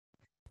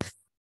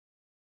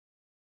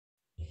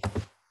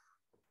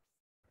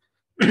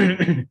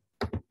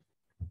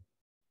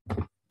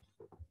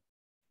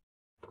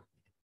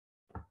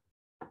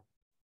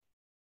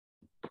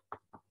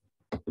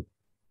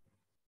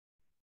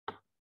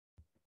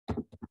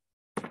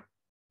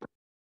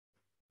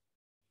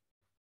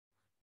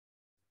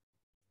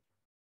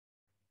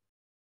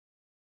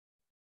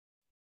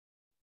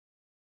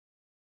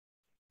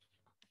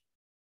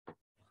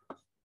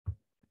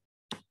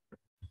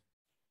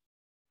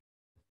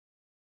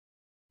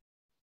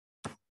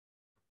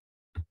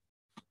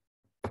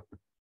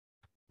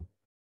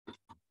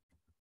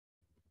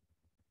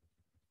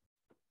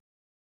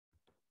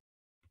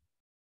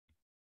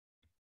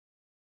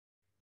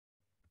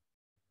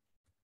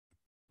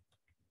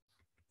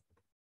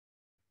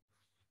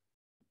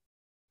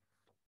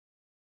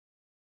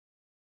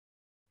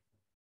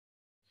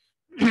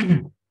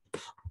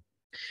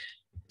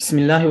بسم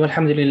الله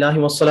والحمد لله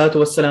والصلاة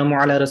والسلام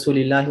على رسول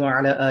الله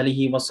وعلى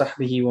آله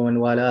وصحبه ومن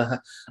والاه.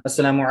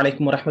 Assalamu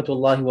alaikum wa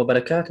rahmatullahi wa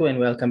barakatuh, and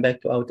welcome back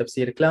to our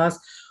Tafseer class.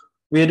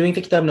 We are doing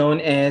the kitab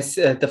known as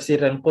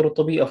Tafseer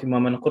Al-Qurtubi of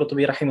Imam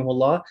Al-Qurtubi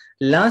rahimahullah.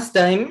 Last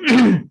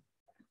time,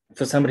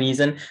 for some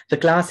reason, the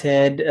class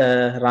had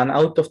run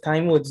out of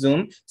time with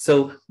Zoom.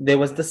 So there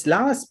was this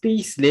last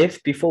piece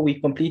left before we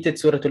completed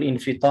Surah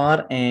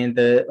Al-Infitar, and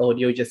the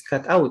audio just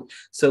cut out.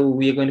 So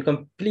we are going to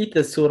complete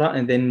the surah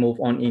and then move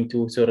on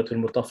into Surah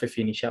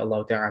Al-Mutaffifeen,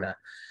 inshallah ta'ala.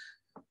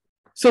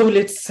 So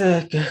let's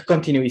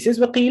continue. He says,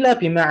 وَقِيلَ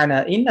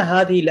بِمَعْنَى إِنَّ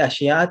هَذِهِ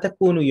الْأَشْيَاءَ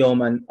تَكُونُ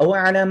يَوْمًا أو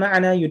على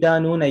معنى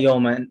يدانون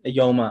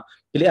يوما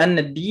لأن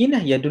الدين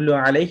يدل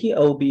عليه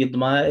أو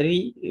بإضمار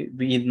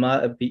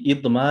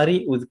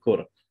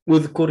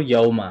أذكر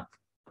يوما.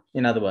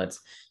 In other words,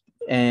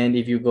 and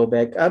if you go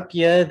back up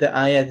here, the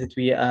ayah that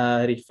we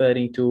are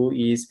referring to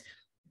is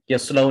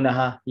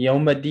يَصْلَوْنَهَا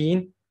يَوْمَ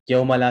الدِّينِ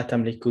يَوْمَ لَا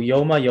تَمْلِكُ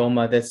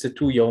يَوْمَ. That's the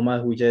two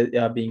yawma which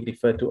are being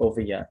referred to over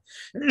here.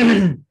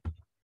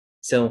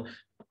 So,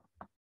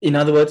 in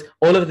other words,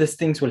 all of these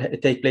things will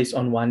take place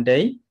on one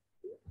day,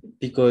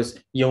 because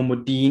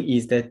Yawmuddin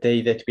is that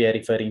day that we are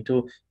referring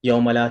to.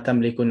 Yawma la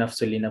tamliku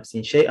nafsun li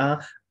nafsin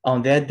shay'a.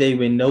 On that day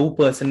when no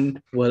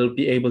person will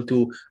be able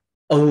to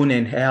own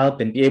and help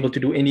and be able to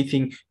do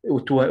anything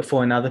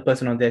for another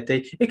person on that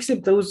day,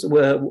 except those who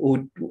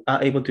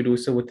are able to do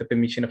so with the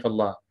permission of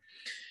Allah.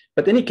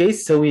 But in any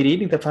case, so we're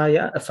reading the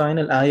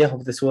final ayah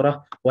of the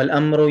surah,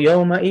 وَالْأَمْرُ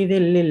يَوْمَئِذٍ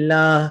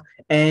لِلَّهِ,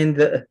 and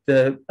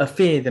the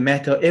affair, the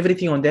matter,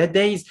 everything on that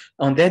day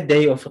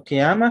of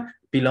Qiyamah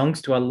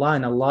belongs to Allah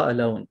and Allah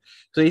alone.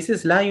 So he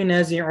says, لَا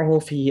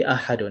يُنَازِعُهُ فِيهِ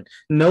أَحَدٌ.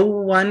 No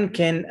one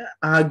can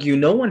argue,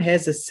 no one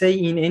has a say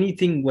in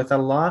anything with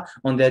Allah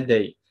on that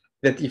day.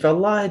 That if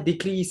Allah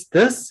decrees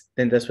this,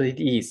 then that's what it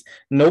is.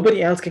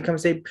 Nobody else can come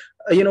and say,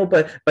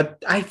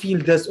 but I feel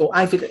this or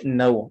I feel.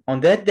 No,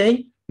 on that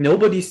day,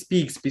 nobody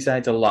speaks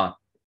besides Allah.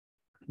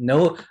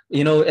 No,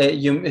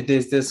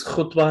 there's this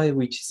khutbah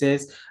which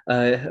says,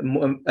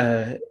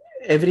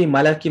 every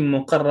malakim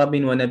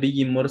muqarrabin wa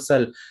nabiyyin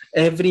mursal,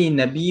 every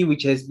nabi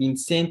which has been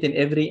sent and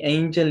every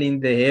angel in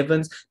the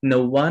heavens,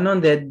 no one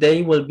on that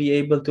day will be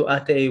able to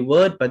utter a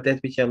word but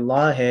that which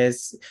Allah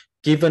has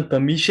given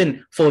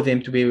permission for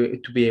them to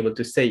be able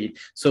to say it.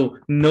 So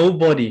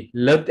nobody,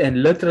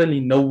 and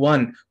literally no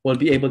one, will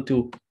be able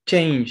to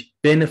change,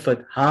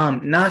 benefit,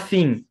 harm,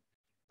 nothing.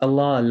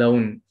 Allah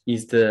alone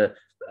is the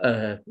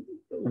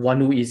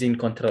one who is in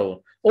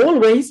control.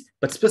 Always,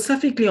 but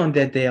specifically on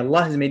that day,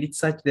 Allah has made it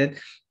such that,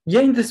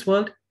 in this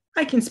world,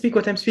 I can speak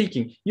what I'm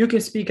speaking. You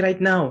can speak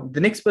right now.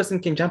 The next person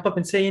can jump up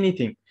and say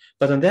anything.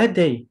 But on that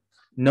day,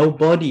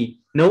 nobody,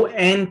 no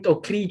ant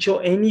or creature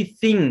or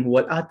anything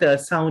will utter a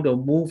sound or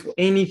move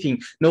anything.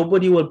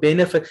 Nobody will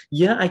benefit.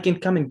 I can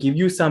come and give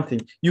you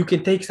something. You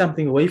can take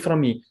something away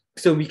from me.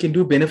 So we can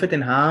do benefit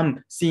and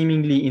harm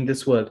seemingly in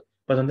this world.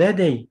 But on that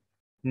day,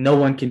 no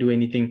one can do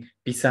anything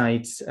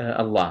besides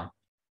Allah.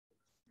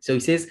 So he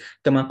says,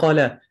 كما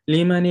قال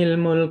لمن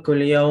الملك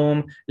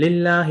اليوم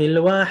لله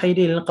الواحد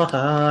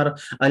القهار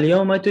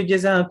اليوم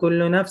تجزى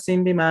كل نفس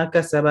بما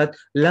كسبت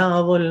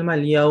لا ظلم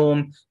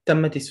اليوم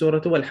تمت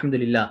السورة والحمد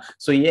لله.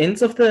 So he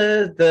ends of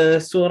the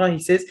surah, he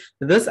says,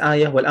 this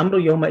ayah والأمر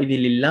يومئذ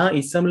لله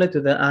is similar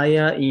to the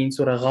ayah in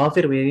Surah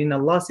Ghafir wherein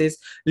Allah says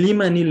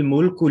لمن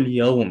الملك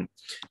اليوم.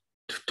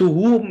 To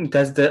whom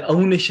does the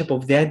ownership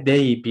of that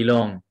day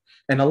belong?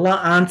 And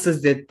Allah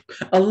answers that.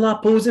 Allah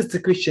poses the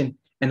question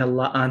and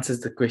Allah answers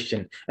the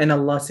question. And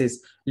Allah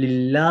says,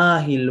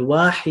 Lillahi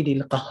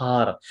al-wahid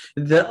al-qahar.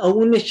 The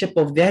ownership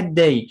of that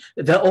day,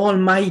 the all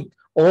might,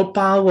 all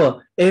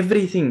power,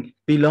 everything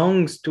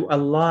belongs to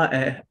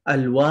Allah,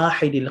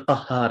 al-wahid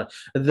al-qahar.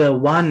 The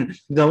one,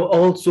 the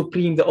all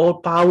supreme, the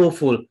all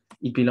powerful.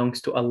 It belongs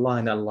to Allah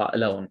and Allah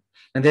alone.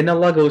 And then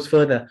Allah goes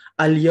further.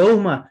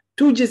 Al-yawma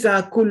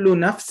tujza kullu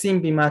nafsin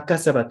bima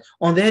kasabat.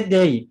 On that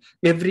day,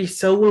 every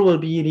soul will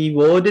be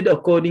rewarded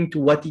according to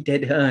what it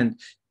had earned.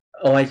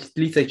 Or at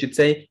least I should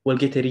say, will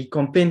get a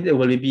recompense,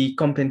 will be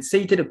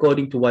compensated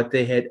according to what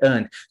they had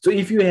earned. So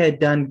if you had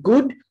done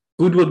good,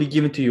 good will be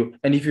given to you.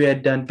 And if you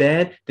had done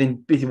bad, then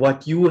what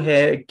you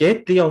get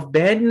the of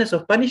badness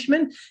of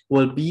punishment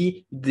will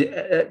be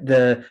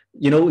the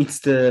it's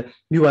the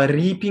you are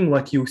reaping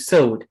what you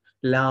sowed.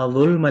 La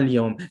dhulma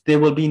al-yawm. There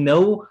will be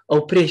no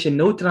oppression,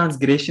 no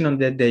transgression on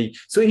that day.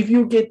 So if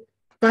you get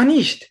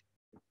punished,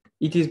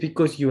 it is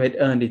because you had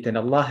earned it and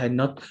Allah had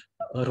not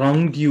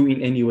wronged you in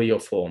any way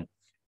or form.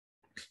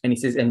 And he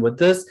says, and with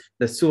this,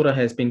 the surah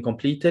has been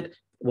completed.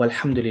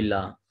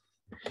 Walhamdulillah.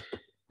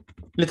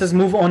 Let us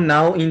move on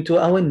now into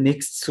our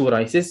next surah.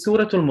 It says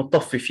Surah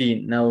Al-Mutaffifeen.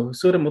 Now,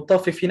 Surah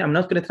Mutaffifeen, I'm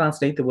not going to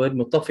translate the word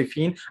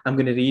Mutaffifeen. I'm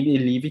going to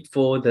leave it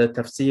for the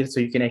Tafseer so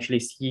you can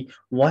actually see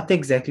what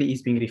exactly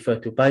is being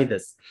referred to by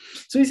this.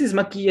 So this is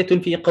مكية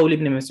في قول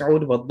ابن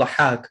مسعود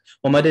والضحاك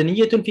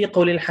ومدنية في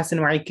قول الحسن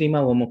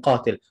وعكرمة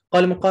ومقاتل.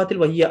 قال مقاتل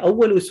وهي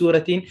أول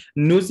سورة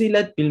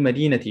نزلت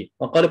بالمدينة.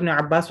 وقال ابن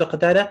عباس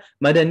وقتادة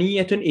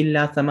مدنية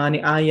إلا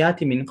 8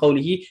 آيات من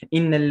قوله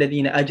إن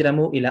الذين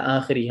أجرموا إلى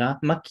آخرها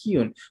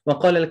مكي.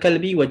 وقال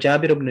الكلبي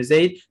وجابر بن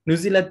زيد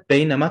نزلت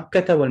بين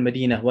مكة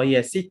والمدينة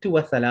وهي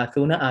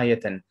 36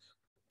 آية.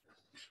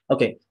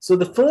 Okay, so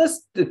the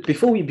first,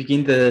 before we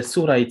begin the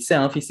surah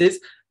itself, he says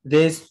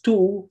there's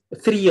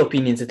 3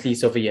 opinions at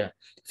least over here.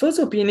 First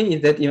opinion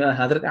is that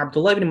Hazrat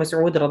Abdullah ibn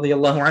Mas'ud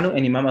radiyallahu anhu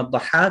and Imam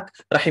al-Dhahhak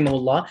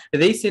rahimahullah,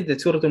 they said that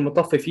Surah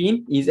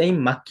Al-Mutaffifeen is a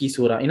Makki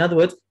surah. In other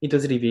words, it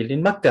was revealed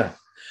in Makkah.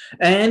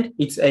 And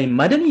it's a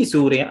Madani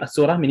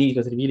surah, meaning it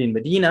was revealed in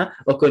Medina,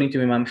 according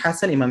to Imam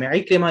Hassan, Imam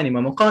Ikrimah, and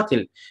Imam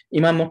Muqatil.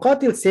 Imam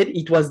Muqatil said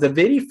it was the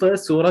very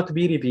first surah to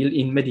be revealed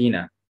in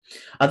Medina.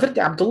 Hazrat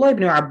Abdullah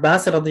ibn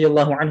Abbas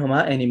radiyallahu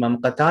anhuma and Imam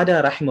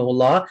Qatada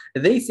rahimahullah,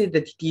 they said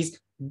that it is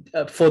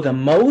for the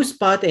most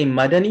part a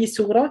Madani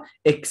surah,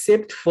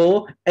 except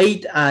for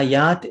 8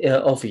 ayat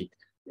of it.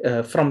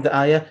 From the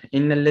ayah,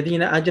 إِنَّ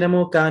الَّذِينَ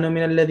أَجْرَمُوا كَانُوا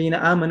مِنَ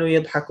الَّذِينَ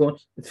آمَنُوا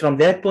يَضْحَكُونَ. From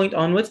that point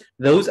onwards,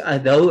 those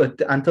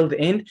until the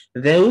end,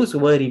 those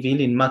were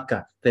revealed in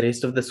Makkah. The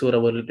rest of the surah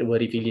were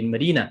revealed in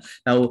Medina.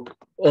 Now,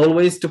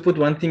 always to put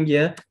one thing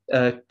here,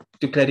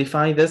 to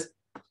clarify this,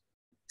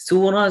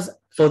 surahs,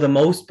 for the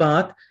most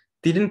part,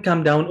 didn't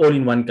come down all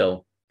in one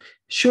go.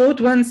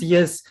 Short ones,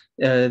 yes,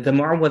 the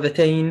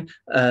Mu'awwadhatayn,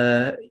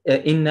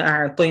 Inna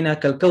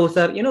a'tainaka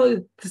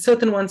al-kawthar,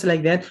 certain ones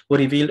like that were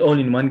revealed all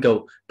in one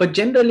go. But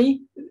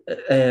generally,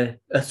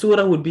 a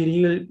surah would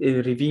be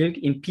revealed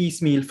in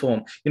piecemeal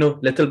form,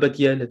 little bit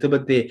here, little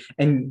bit there.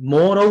 And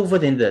moreover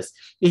than this,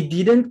 it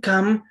didn't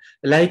come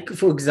like,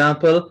 for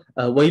example,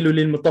 وَيْلُ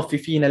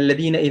لِلْمُطَفِّفِينَ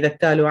الَّذِينَ إِذَا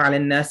اكْتَالُوا عَلَى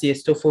النَّاسِ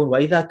يَسْتَوْفُونَ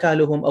وَإِذَا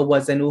كَالُوهُمْ أَوْ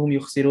وَزَنُوهُمْ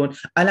يُخْسِرُونَ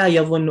أَلَا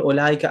يَظُنُّ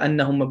أُولَٰئِكَ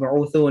أَنَّهُمْ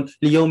مَبْعُوثُونَ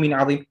لِيَوْمٍ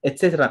عَظِيمٍ,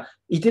 etc.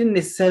 It didn't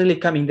necessarily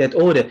come in that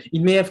order.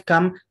 It may have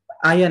come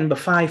ayah number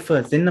 5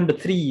 first, then number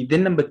 3,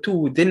 then number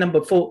 2, then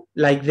number 4,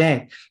 like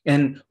that.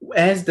 And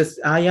as the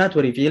ayat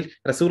were revealed,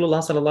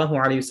 Rasulullah sallallahu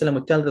alayhi wasallam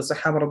would tell the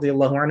Sahaba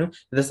radiyallahu anhu,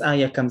 this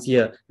ayah comes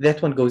here,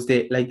 that one goes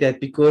there, like that,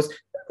 because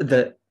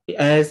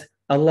as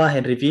Allah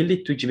had revealed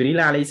it to Jibreel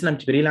alayhi salam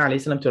to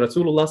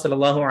Rasulullah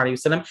sallallahu alayhi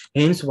wasallam,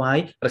 hence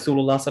why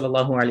Rasulullah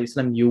sallallahu alayhi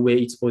wasallam knew where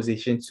its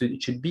position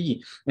should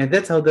be. And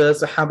that's how the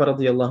Sahaba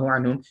radiyallahu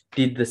anhum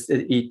did this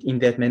in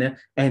that manner,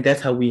 and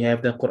that's how we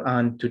have the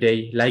Qur'an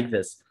today like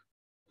this.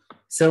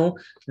 So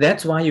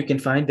that's why you can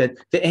find that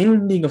the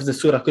ending of the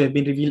surah could have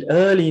been revealed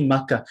early in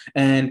Makkah,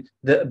 and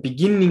the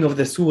beginning of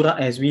the surah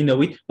as we know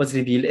it was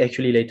revealed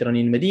actually later on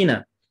in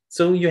Medina.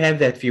 So you have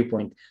that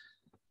viewpoint.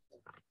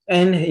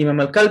 And Imam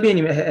al-Kalbi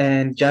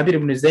and Jabir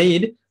ibn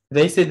Zayd,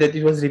 they said that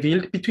it was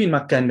revealed between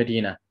Makkah and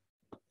Medina.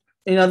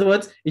 In other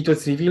words, it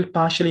was revealed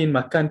partially in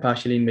Makkah and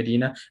partially in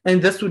Medina.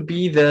 And this would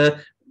be the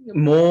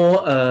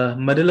more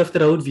middle of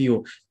the road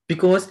view,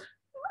 because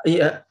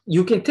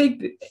you can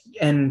take,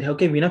 and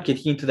okay, we're not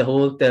getting into the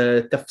whole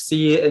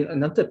tafsir,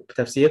 not the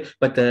tafsir,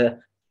 but the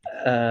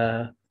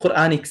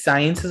Quranic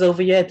sciences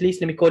over here, at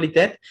least let me call it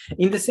that,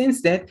 in the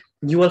sense that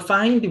you will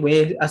find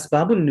where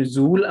Asbabul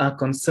Nuzul are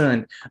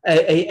concerned,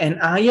 an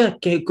ayah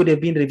could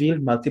have been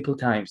revealed multiple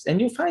times, and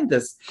you find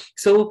this.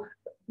 So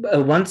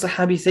one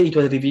Sahabi say it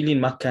was revealed in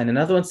Makkah, and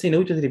another one say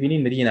no, it was revealed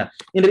in Medina.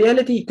 In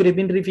reality, it could have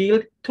been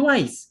revealed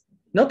twice.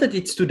 Not that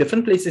it's 2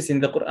 different places in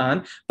the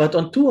Quran, but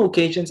on 2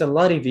 occasions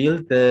Allah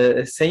revealed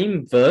the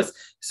same verse.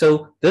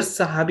 So this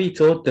Sahabi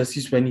thought this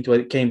is when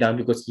it came down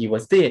because he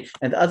was there,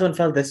 and the other one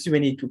felt this is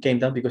when it came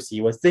down because he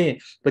was there.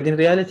 But in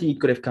reality, it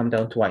could have come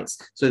down twice.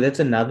 So that's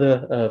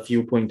another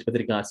viewpoint with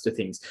regards to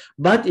things.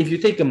 But if you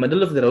take a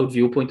middle of the road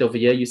viewpoint over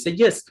here, you say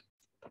yes,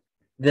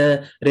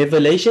 the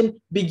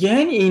revelation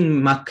began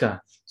in Makkah.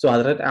 So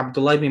Hazrat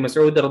Abdullah ibn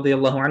Mas'ud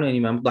radiyallahu anhu and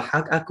Imam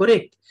Dhahhak are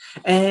correct,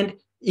 and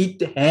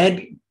it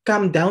had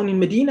come down in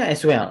Medina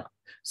as well.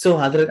 So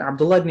Hazrat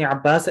Abdullah ibn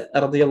Abbas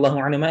radiyallahu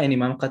anhu and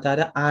Imam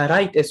Qatada are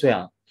right as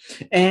well.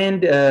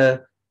 And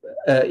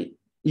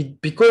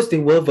because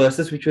there were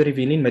verses which were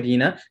revealed in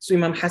Medina, so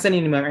Imam Hassan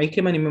and Imam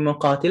Ikrimah and Imam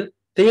Muqatil,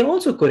 they are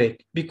also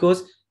correct,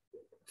 because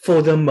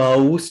for the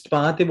most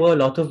part there were a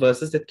lot of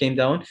verses that came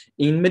down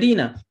in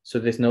Medina. So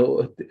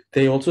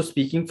they're also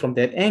speaking from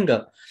that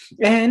angle.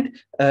 And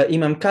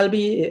Imam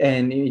Kalbi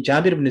and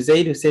Jabir ibn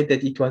Zayd, who said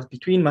that it was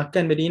between Makkah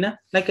and Medina,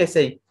 like I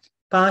say,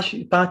 part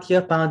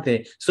here, part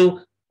there.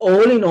 So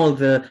all in all,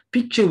 the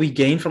picture we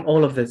gain from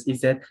all of this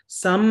is that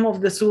some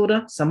of the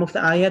surah, some of the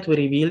ayat were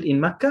revealed in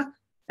Mecca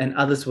and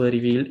others were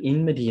revealed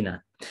in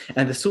Medina.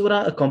 And the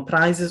surah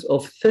comprises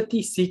of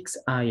 36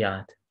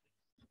 ayat.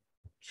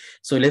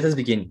 So let us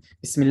begin.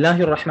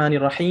 Bismillahir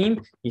Rahmanir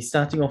Rahim. He's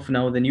starting off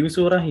now the new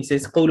surah. He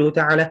says, قوله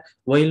تعالى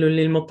ويل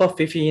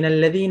للمطففين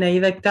الذين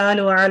إذا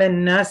اكتالوا على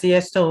الناس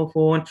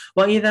يستوفون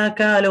وإذا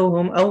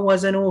كالوهم أو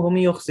وزنوهم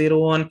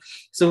يخسرون.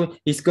 So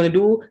he's going to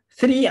do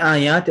 3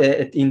 ayat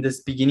in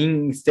this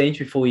beginning stage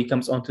before he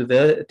comes on to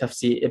the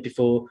tafsir,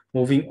 before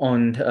moving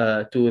on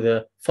to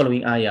the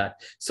following ayat.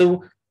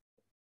 So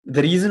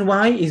the reason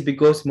why is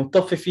because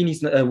Mutaffifeen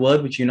is a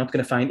word which you're not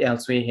going to find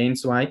elsewhere,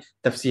 hence why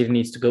tafsir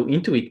needs to go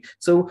into it.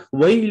 So,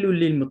 wailul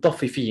lil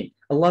mutaffifeen.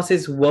 Allah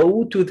says,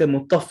 woe to the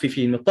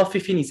mutaffifeen.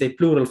 Mutaffifeen is a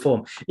plural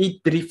form. It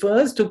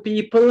refers to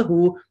people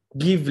who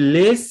give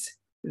less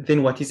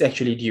than what is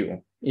actually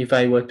due, if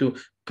I were to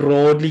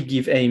broadly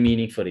give a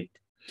meaning for it.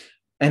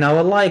 And now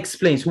Allah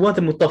explains, who are the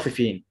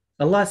mutaffifeen?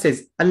 Allah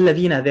says,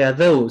 alladhina, they are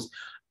those,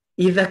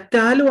 إِذَا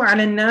اكْتَالُوا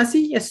عَلَى النَّاسِ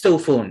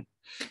يَسْتَوْفُونَ,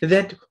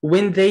 that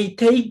when they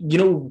take,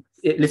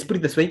 let's put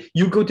it this way,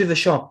 you go to the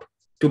shop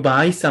to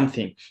buy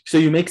something. So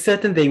you make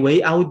certain they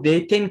weigh out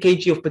their 10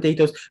 kg of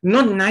potatoes,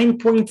 not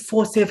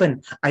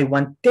 9.47. I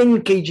want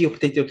 10 kg of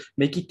potatoes.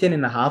 Make it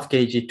 10.5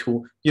 kg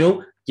too.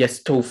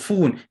 Yes,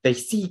 tofu. They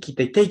seek it,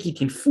 they take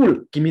it in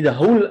full. Give me the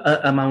whole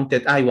amount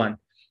that I want.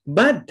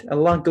 But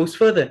Allah goes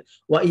further.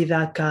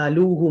 وَإِذَا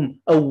كَالُوهُمْ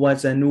أَوْ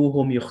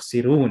وَزَنُوهُمْ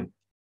يُخْسِرُونَ.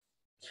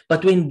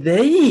 But when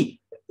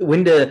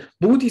the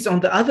boot is on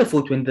the other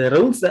foot, when the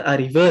roles are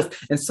reversed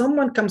and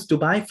someone comes to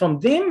buy from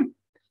them,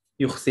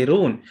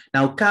 yukhsirun.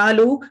 Now,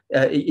 kalu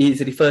is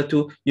referred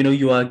to,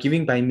 you are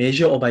giving by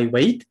measure or by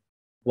weight.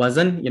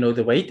 Wazan,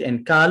 the weight.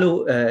 And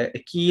kalu,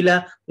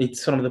 kila,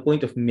 it's from the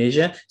point of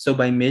measure. So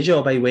by measure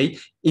or by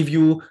weight, if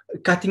you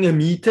cutting a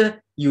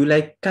meter, you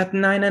cut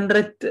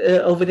 900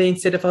 over there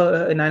instead of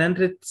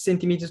 900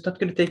 centimeters, not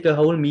going to take a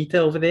whole meter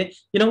over there,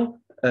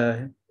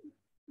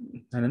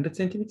 900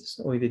 centimeters,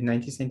 or is it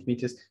 90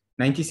 centimeters?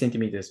 90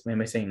 centimeters. Why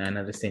am I saying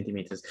 900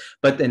 centimeters?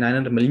 But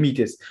 900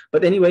 millimeters.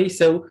 But anyway,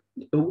 so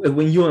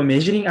when you are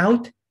measuring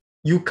out,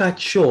 you cut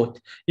short.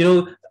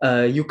 You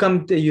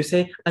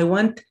say, I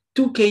want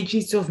 2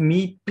 kgs of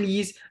meat,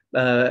 please.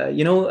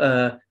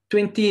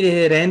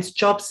 20 rands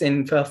chops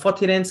and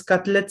 40 rands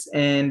cutlets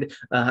and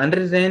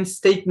 100 rands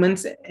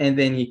steakments. And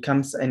then he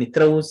comes and he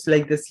throws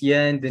like this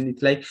here, and then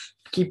it's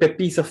keep a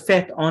piece of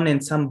fat on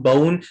and some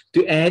bone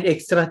to add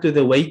extra to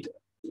the weight.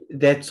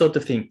 That sort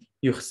of thing.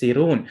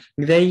 Yukhsirun.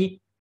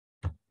 They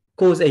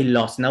cause a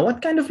loss. Now,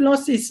 what kind of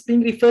loss is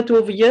being referred to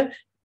over here?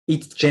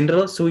 It's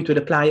general, so it would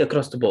apply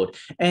across the board.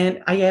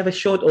 And I have a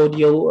short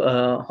audio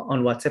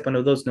on WhatsApp, one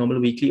of those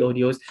normal weekly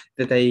audios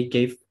that I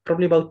gave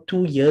probably about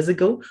 2 years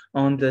ago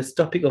on this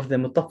topic of the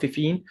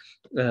Mutaffifeen.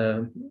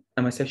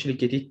 I must actually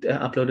get it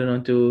uploaded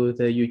onto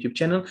the YouTube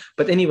channel.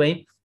 But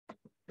anyway,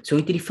 so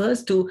it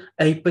refers to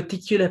a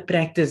particular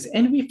practice,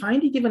 and we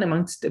find it even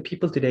amongst the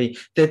people today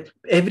that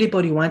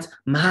everybody wants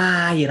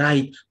my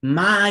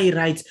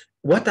rights.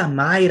 What are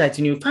my rights?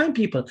 And you find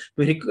people,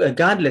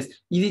 regardless,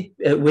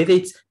 whether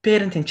it's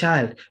parent and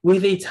child,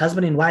 whether it's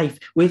husband and wife,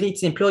 whether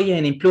it's employer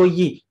and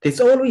employee, there's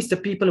always the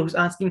people who's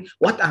asking,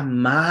 what are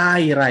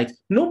my rights?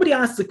 Nobody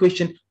asks the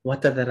question,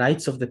 what are the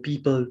rights of the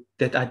people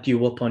that are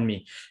due upon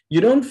me?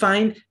 You don't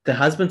find the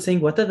husband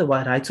saying, what are the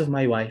rights of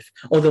my wife?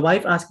 Or the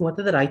wife asking, what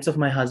are the rights of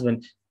my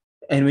husband?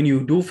 And when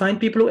you do find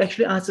people who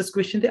actually ask this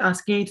question, they're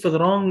asking it for the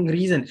wrong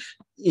reason.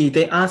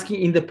 They're asking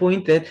in the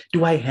point that,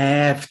 do I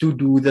have to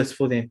do this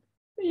for them?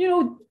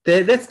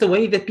 That's the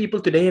way that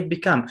people today have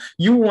become.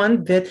 You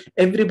want that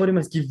everybody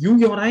must give you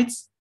your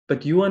rights,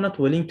 but you are not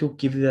willing to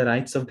give the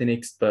rights of the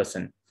next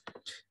person.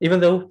 Even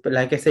though,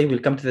 like I say, we'll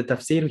come to the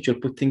tafsir, which will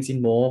put things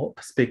in more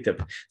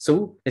perspective.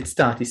 So let's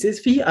start. It says,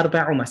 Fi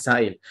arba'u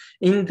masail.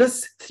 In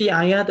this 3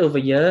 ayat over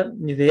here,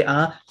 there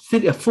are 4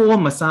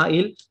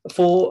 masail,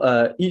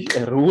 4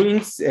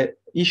 rulings,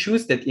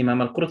 issues that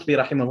Imam Al-Qurtubi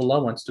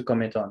rahimahullah wants to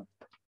comment on.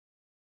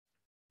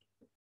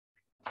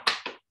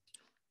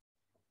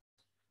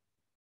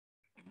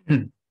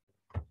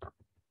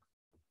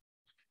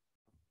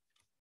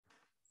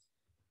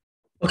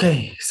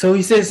 Okay, so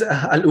he says,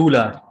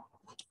 Al-Ula.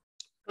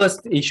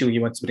 First issue he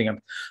wants to bring up.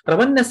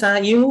 روى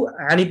النسائي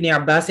عن ابن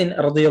عباس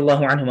رضي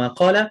الله عنهما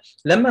قال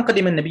لما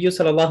قدم النبي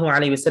صلى الله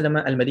عليه وسلم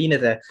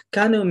المدينة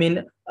كانوا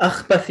من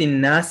أخبث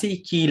الناس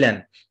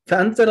كيلا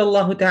فأنزل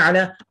الله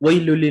تعالى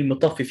ويل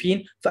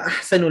للمطففين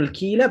فأحسنوا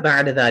الكيل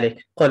بعد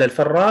ذلك. قال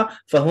الفراء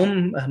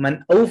فهم من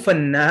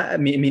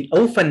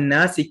أوفى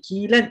الناس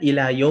كيلا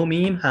إلى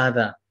يومهم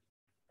هذا.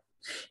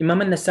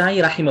 Imam al-Nasai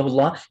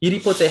rahimahullah, he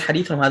reports a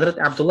hadith from Hadrat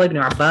Abdullah ibn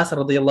Abbas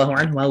radiyallahu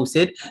anhu, who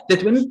said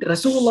that when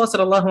Rasulullah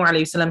sallallahu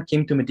alayhi wasallam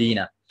came to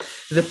Medina,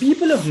 the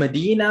people of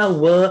Medina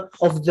were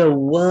of the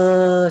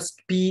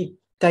worst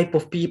type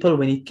of people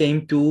when it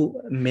came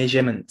to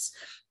measurements.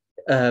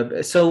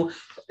 So,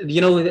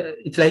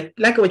 it's like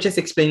I was just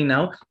explaining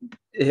now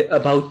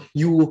about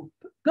you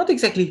not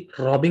exactly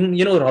robbing,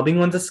 robbing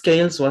on the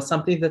scales was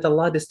something that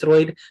Allah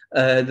destroyed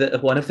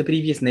one of the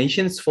previous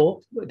nations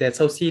for. That's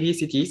how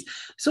serious it is.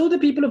 So the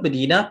people of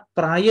Medina,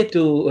 prior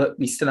to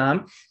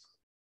Islam,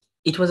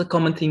 it was a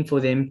common thing for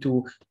them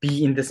to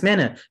be in this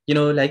manner.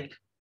 Like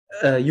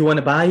you want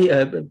to buy,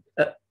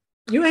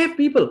 you have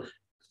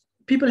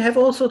people have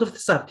all sorts of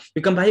stuff.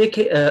 You can buy a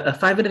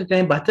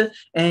 500-gram butter,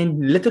 and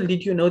little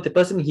did you know, the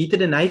person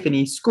heated a knife and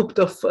he scooped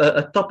off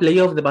a top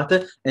layer of the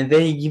butter, and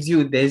then he gives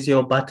you, there's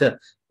your butter.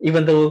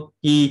 Even though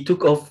he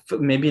took off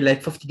maybe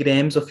like 50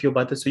 grams of your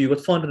butter, so you got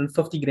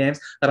 450 grams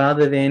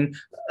rather than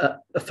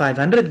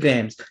 500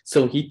 grams.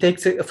 So he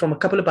takes it from a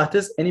couple of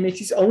butters and he makes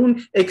his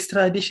own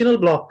extra additional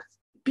block.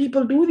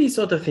 People do these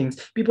sort of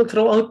things. People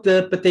throw out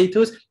the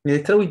potatoes,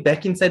 they throw it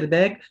back inside the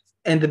bag,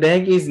 and the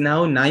bag is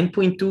now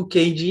 9.2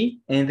 kg,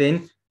 and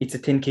then it's a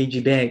 10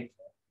 kg bag.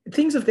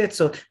 Things of that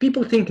sort.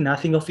 People think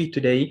nothing of it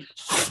today.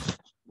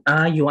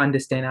 You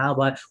understand,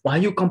 why are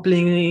you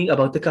complaining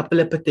about a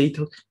couple of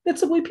potatoes? That's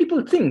the way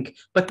people think.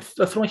 But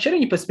from a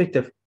Sharia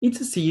perspective,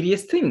 it's a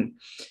serious thing.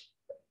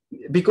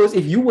 Because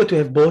if you were to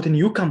have bought and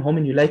you come home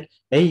and you're like,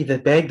 hey, the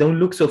bag don't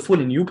look so full,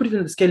 and you put it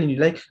on the scale and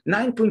you're like,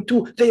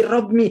 9.2, they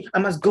robbed me, I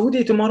must go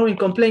there tomorrow and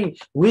complain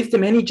with the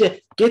manager,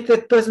 get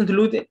that person to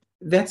loot it.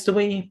 That's the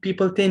way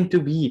people tend to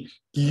be.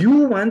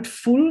 You want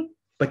full,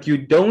 but you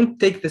don't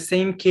take the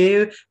same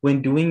care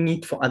when doing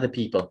it for other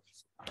people.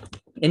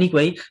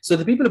 Anyway, so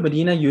the people of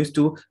Medina used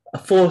to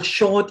fall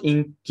short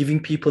in giving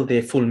people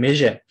their full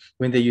measure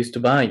when they used to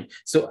buy.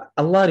 So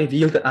Allah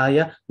revealed the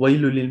ayah,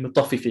 وَيْلُ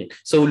لِلْمُطَّفِّفِينَ.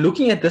 So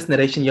looking at this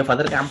narration, your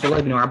father Abdullah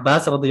ibn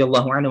Abbas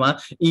radiyallahu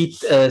anhu,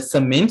 it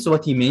cements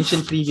what he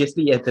mentioned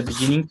previously at the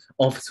beginning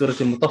of Surah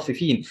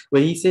Al-Mutaffifeen,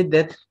 where he said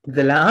that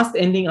the last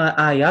ending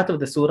ayat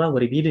of the surah were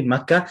revealed in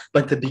Makkah,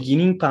 but the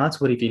beginning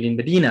parts were revealed in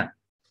Medina.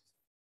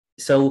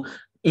 So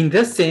in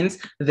this sense,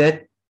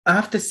 that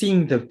after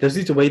seeing this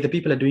is the way the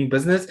people are doing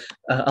business,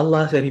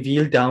 Allah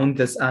revealed down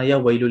this ayah,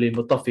 وَيْلُ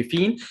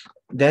لِلْمُطَّفِّفِينَ,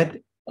 that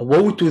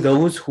woe to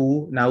those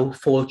who now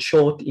fall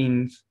short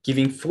in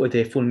giving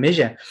their full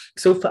measure.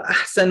 So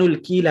فَأَحْسَنُوا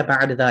الْكِيلَ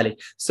بَعْدَ ذَلِكَ.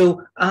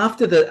 So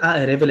after the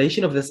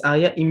revelation of this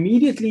ayah,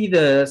 immediately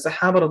the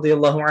Sahaba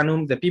radiyallahu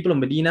anhum, the people of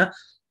Medina,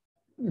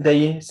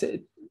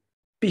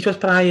 it was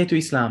prior to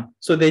Islam,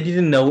 so they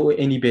didn't know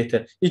any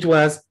better. It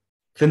was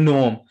the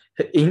norm.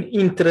 In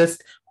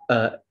interest,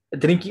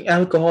 drinking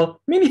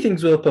alcohol, many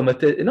things were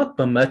not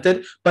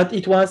permitted, but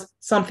it was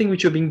something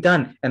which were being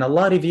done. And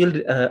Allah revealed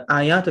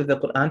ayat of the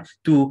Qur'an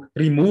to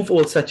remove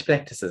all such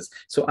practices.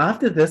 So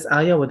after this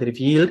ayah was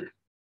revealed,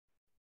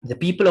 the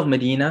people of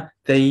Medina,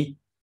 they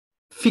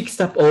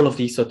fixed up all of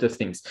these sort of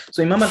things.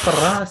 So Imam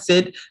al-Farra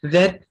said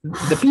that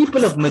the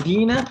people of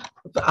Medina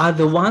are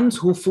the ones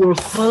who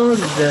fulfill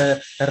the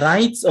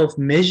rights of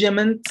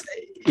measurement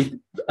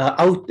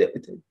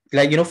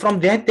from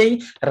that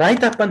day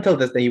right up until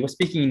this day. He was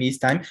speaking in his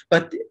time,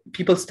 but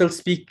people still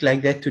speak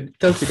like that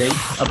till today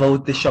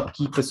about the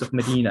shopkeepers of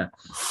Medina.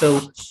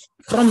 So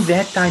from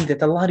that time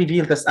that Allah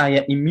revealed this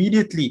ayah,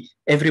 immediately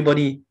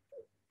everybody,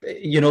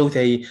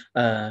 they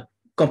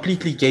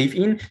completely gave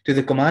in to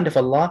the command of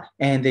Allah,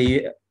 and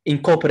they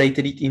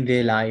incorporated it in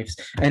their lives.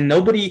 And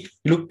nobody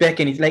looked back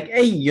and it's like,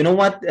 hey, you know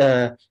what?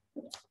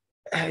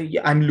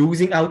 I'm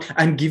losing out.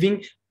 I'm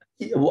giving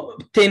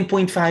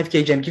 10.5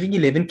 kg, I'm giving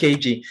 11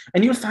 kg.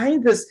 And you'll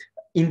find this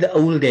in the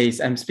old days.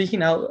 I'm speaking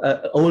now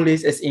old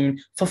days as in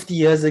 50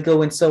 years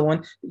ago and so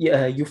on.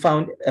 You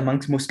found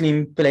amongst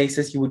Muslim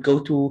places, you would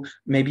go to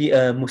maybe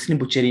a Muslim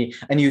butchery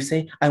and you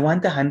say, I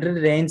want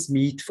 100 rands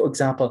meat, for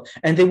example.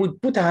 And they would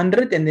put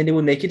 100 and then they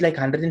would make it like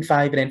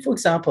 105 rand, for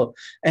example.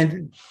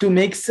 And to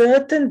make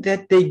certain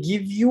that they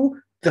give you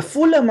the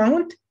full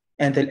amount,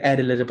 and they'll add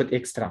a little bit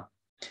extra.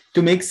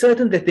 To make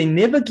certain that they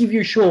never give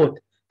you short,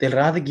 they'll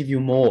rather give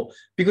you more,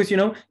 because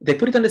they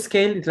put it on the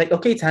scale. It's like,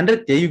 okay, it's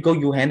 100. There you go.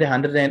 You hand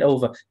 100 rand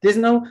over. There's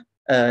no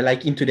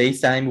like in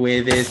today's time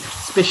where there's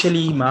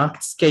specially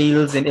marked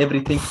scales and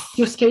everything.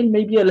 Your scale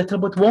may be a little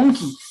bit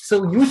wonky,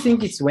 so you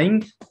think it's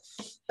weighing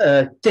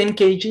 10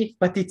 kg,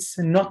 but it's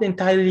not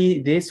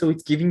entirely there. So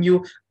it's giving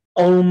you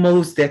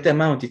almost that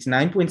amount. It's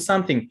 9 point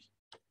something.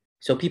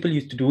 So people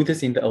used to do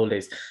this in the old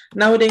days.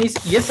 Nowadays,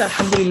 yes,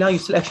 alhamdulillah, you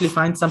still actually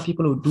find some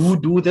people who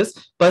do this,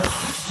 but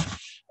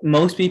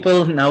most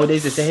people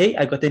nowadays, they say, hey,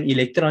 I got an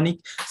electronic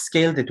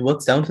scale that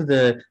works down to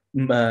the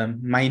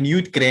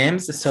minute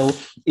grams. So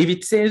if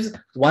it says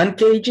 1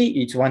 kg,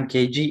 it's 1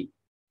 kg.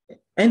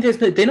 And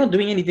they're not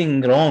doing anything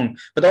wrong.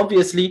 But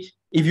obviously,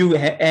 if you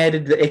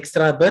added the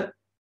extra bit,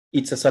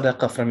 it's a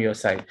sadaqah from your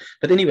side.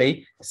 But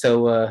anyway,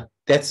 so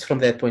that's from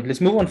that point. Let's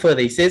move on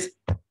further. He says,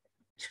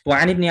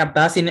 وعن ابن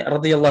عباس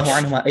رضي الله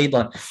عنهما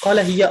أيضا قال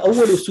هي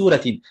أول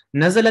سورة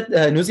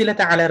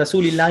نزلت على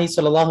رسول الله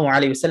صلى الله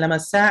عليه وسلم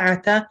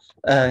ساعة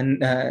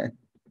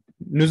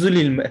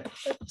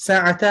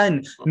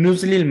ساعتان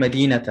نزل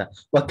المدينة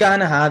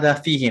وكان هذا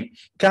فيهم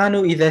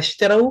كانوا إذا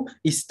اشتروا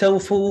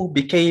استوفوا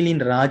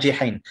بكيل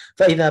راجح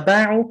فإذا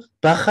باعوا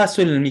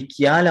بخسوا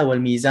المكيال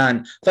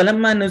والميزان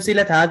فلما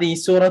نزلت هذه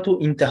السورة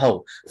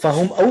انتهوا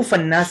فهم أوفى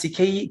الناس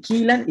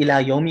كيلا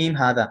إلى يومهم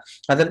هذا.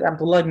 Hazrat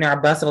Abdullah ibn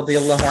Abbas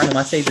radiallahu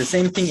anhu say the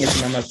same thing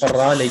as Imam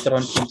al-Farra later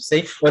on came to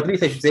say, or at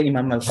least I should say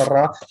Imam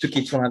al-Farra took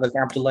it from Hazrat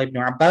Abdullah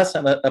ibn Abbas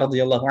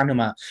radiallahu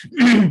anhu.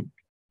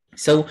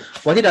 So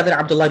what did Hazrat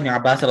Abdullah ibn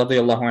Abbas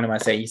radiallahu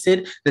anhu say? He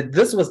said that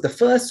this was the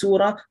first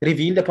surah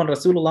revealed upon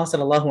Rasulullah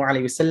sallallahu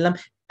alayhi wasallam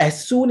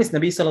as soon as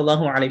Nabi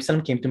sallallahu alayhi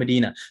wasallam came to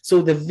Medina.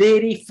 So the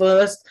very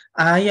first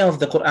ayah of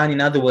the Qur'an,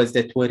 in other words,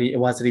 that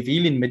was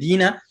revealed in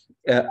Medina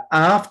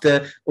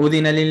after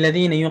أذن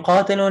للذين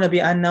يقاتلون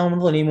بأنهم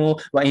ظلموا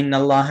وإن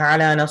الله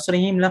على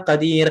نصرهم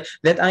لقدير.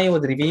 That ayah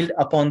was revealed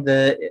upon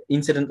the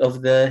incident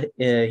of the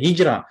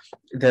Hijrah,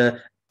 the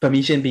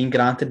permission being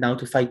granted now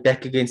to fight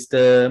back against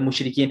the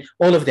mushrikeen,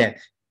 all of that.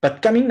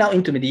 But coming now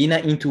into Medina,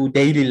 into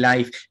daily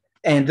life,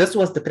 and this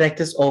was the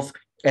practice of,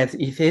 as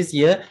it says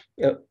here,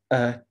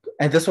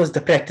 and this was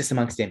the practice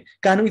amongst them.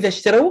 كانوا إذا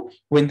اشتروا,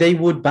 when they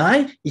would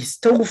buy,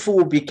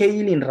 استوفوا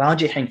بكيل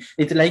راجح.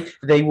 It's like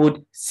they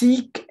would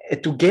seek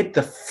to get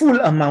the full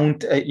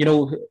amount,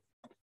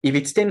 if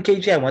it's 10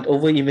 kg, I want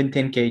over even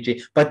 10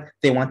 kg, but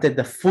they wanted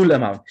the full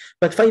amount.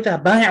 But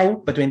فإذا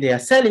باعوا, but when they are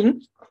selling,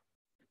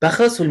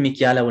 بخسوا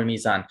المكيال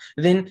والميزان,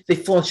 then they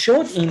fall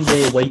short in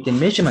their weight and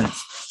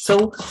measurements.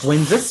 So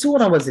when this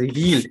surah was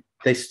revealed,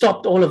 they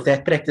stopped all of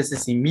that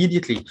practices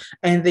immediately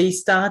and they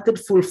started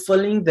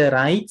fulfilling the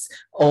rights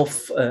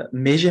of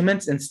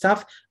measurements and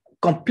stuff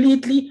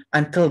completely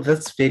until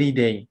this very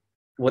day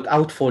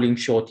without falling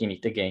short in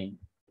it again.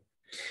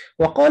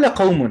 وقال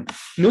قوم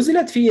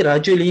نزلت في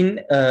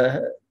رجل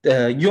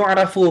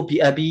يعرف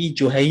بأبي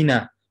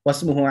جهينة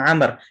واسمه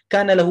عمر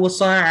كان له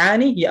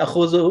صاعان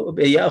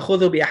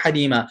يأخذ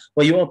بأحدهما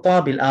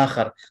ويعطى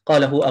بالآخر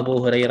قاله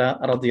أبو هريرة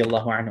رضي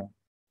الله عنه.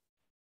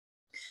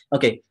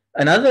 Okay,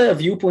 another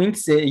viewpoint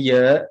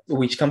here,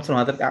 which comes from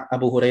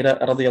Abu Huraira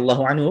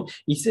radiallahu anhu,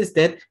 he says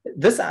that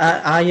this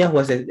ayah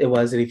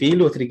was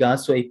revealed with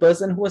regards to a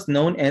person who was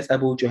known as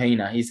Abu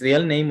Juhayna. His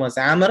real name was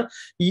Amr.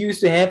 He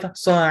used to have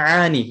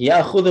sa'ani,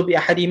 يأخذ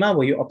بأحدهما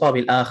ويعطى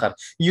بالآخر.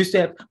 He used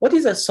to have, what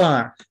is a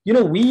sa'?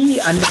 We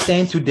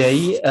understand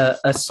today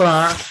a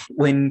sa'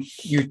 when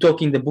you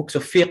talk in the books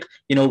of fiqh,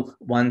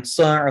 one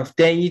sa' of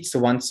dates,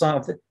 one sa'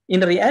 of... In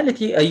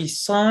reality, a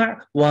sa'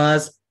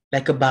 was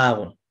like a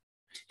bowl.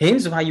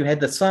 Hence why you had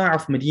the sa'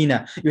 of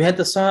Medina, you had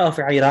the sa' of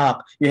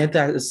Iraq, you had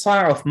the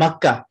sa' of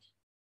Makkah.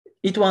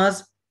 It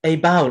was a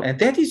bowl, and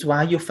that is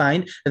why you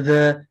find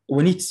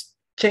when it's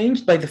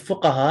changed by the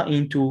fuqaha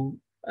into,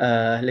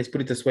 let's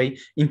put it this way,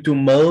 into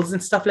mills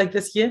and stuff like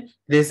this here,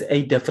 there's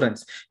a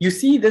difference. You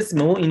see this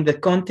more in the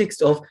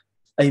context of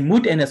a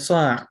mud and a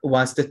sa'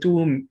 was the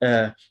two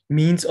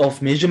means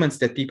of measurements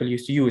that people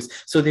used to use.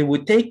 So they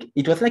would take,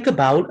 it was like a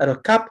bowl or a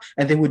cup,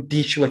 and they would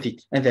dish with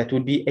it, and that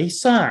would be a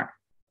sa'.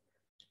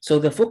 So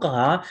the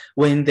fuqaha,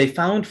 when they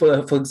found,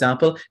 for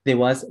example, there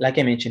was, like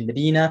I mentioned,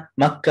 Medina,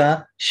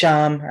 Makkah,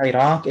 Sham,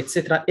 Iraq,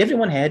 etc.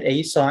 Everyone had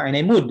a sa' and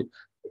a mud.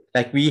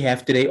 Like we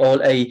have today all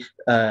a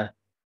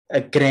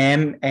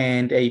gram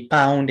and a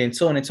pound and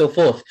so on and so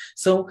forth.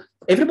 So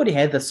everybody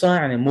had the sa'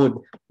 and a mud.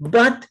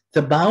 But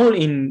the bowl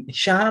in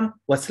Sham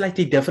was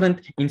slightly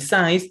different in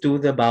size to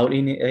the bowl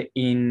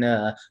in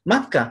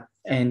Makkah,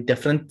 and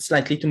different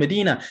slightly to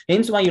Medina.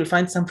 Hence why you'll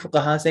find some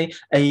fuqaha say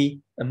a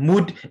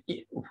mud,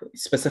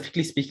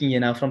 specifically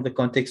speaking from the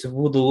context of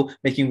wudu,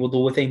 making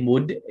wudu with a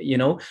mud,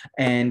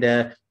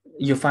 and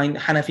you find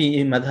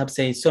Hanafi madhab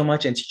say so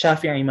much, and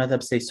Shafi'i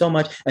madhab say so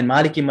much, and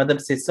Maliki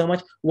madhab says so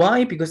much.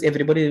 Why? Because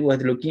everybody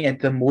was looking at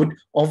the mud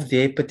of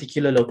their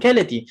particular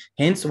locality.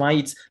 Hence why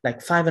it's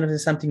like 500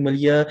 and something mil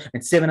here,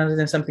 and 700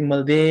 and something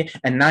mil there,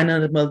 and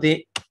 900 mil there,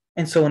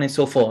 and so on and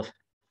so forth.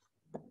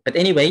 But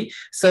anyway,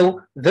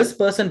 so this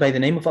person by the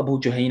name of Abu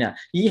Juhayna,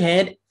 he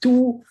had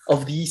two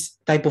of these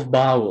type of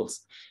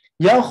bowls.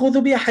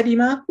 يأخذ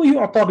بأحدهما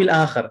ويعطى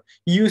بالآخر.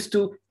 He used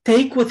to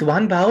take with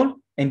one bowl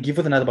and give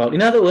with another bowl.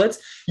 In other words,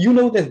 you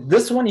know that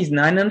this one is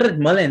 900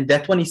 mil and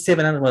that one is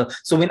 700 mil.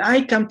 So when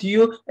I come to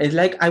you, it's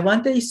like, I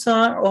want a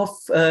sa' of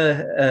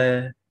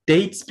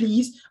dates,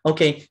 please.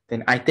 Okay,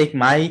 then I take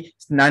my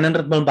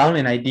 900 ml bowl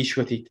and I dish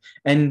with it.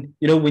 And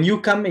when you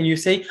come and you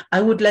say,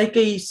 I would like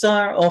a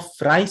sa' of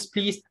rice,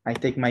 please, I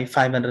take my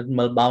 500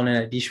 ml bowl and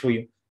I dish for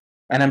you.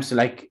 And I'm so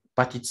like,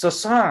 but it's a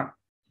sa'.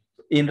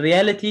 In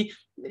reality,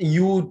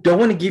 you don't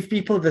want to give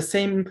people the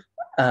same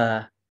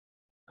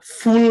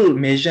full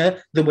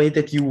measure the way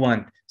that you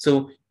want.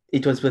 So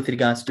it was with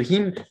regards to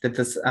him that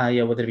this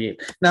ayah was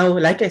revealed. Now,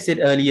 like I said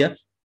earlier,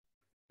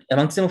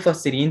 amongst the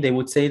Mufassirin, they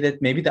would say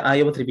that maybe the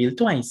ayah was revealed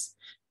twice.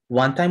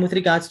 One time with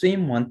regards to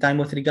him, one time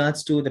with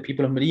regards to the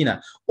people of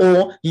Medina.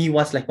 Or he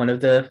was like one of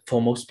the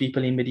foremost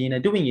people in Medina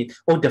doing it,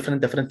 or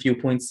different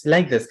viewpoints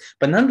like this.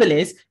 But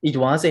nonetheless, it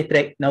was a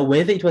practice. Now,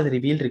 whether it was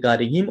revealed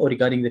regarding him or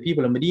regarding the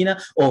people of Medina,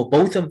 or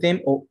both of them,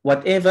 or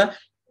whatever,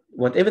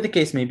 whatever the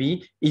case may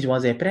be, it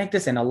was a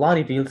practice, and Allah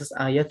revealed this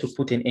ayah to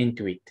put an end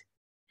to it.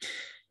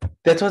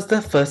 That was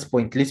the first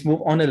point. Let's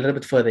move on a little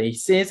bit further. He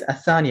says,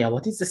 Athaniya,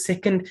 what is the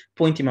second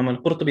point Imam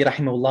Al-Qurtubi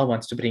rahimahullah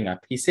wants to bring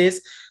up? He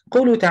says,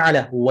 قوله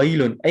تعالى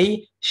ويل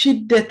أي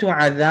شدة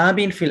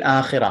عذاب في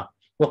الآخرة.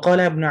 وقال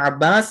ابن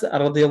عباس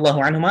رضي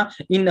الله عنهما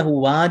إنه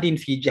واد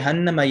في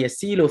جهنم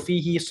يسيل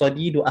فيه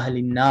صديد أهل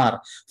النار.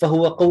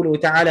 فهو قوله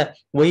تعالى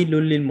ويل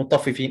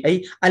للمطففين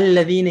أي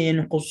الذين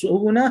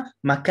ينقصون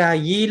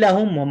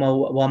مكاييلهم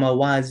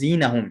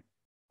وموازينهم.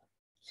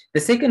 The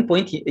second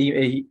point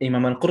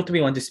Imam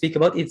Al-Qurtubi wants to speak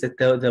about is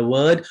the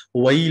word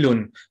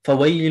wailun.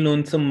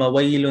 فَوَيْلٌ ثُمَّ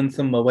وَيْلٌ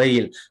ثُمَّ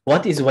وَيْل.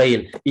 What is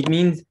wail? It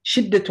means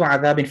شِدَّةُ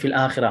عَذَابٍ فِي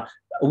الْآخِرَةِ.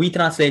 We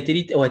translated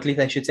it, or at least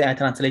I should say I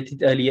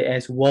translated it earlier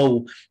as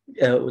woe,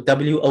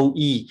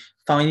 W-O-E.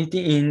 Find it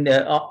in,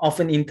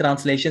 often in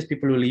translations,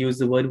 people will use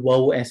the word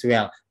woe as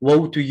well.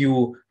 Woe to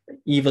you,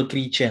 evil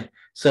creature.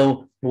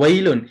 So,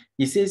 wailun,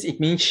 he says it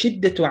means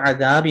shiddatu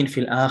adhabin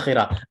fil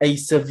akhirah, a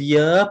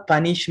severe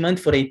punishment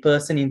for a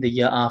person in the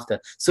year after.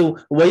 So,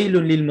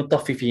 wailun lil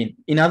mutaffifeen.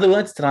 In other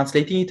words,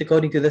 translating it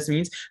according to this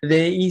means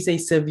there is a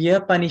severe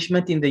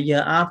punishment in the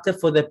year after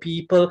for the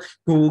people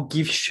who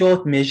give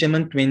short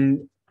measurement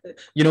when,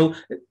 you know,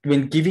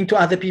 when giving to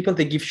other people,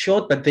 they give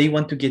short, but they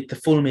want to get the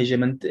full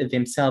measurement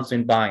themselves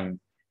when buying.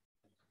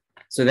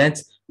 So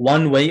that's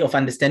one way of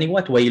understanding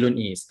what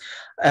wailun is.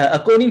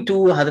 According to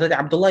Hazrat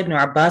Abdullah ibn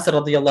Abbas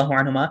radiyallahu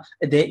anhuma,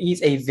 there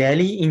is a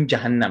valley in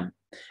Jahannam.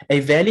 A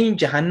valley in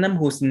Jahannam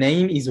whose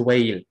name is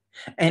Wail.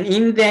 And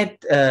in that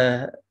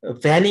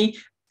valley,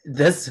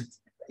 this,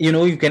 you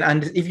know, you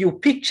can if you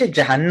picture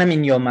Jahannam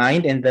in your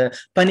mind and the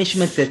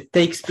punishment that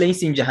takes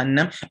place in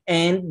Jahannam,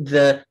 and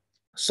the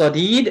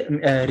Sadid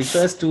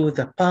refers to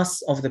the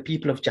pus of the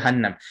people of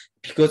Jahannam,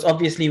 because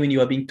obviously when you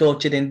are being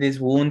tortured and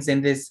there's wounds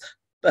and there's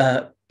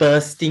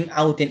bursting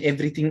out and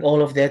everything,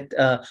 all of that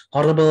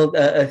horrible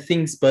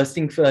things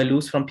bursting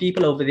loose from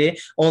people over there,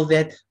 all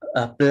that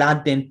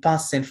blood and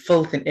pus and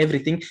filth and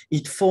everything,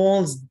 it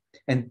falls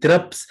and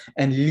drips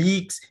and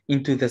leaks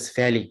into this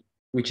valley,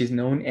 which is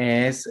known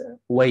as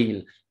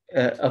Wail,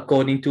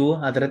 according to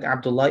Hazrat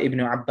Abdullah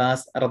ibn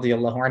Abbas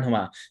radiyallahu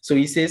anhuma. So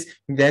he says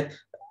that,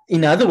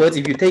 in other words,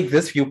 if you take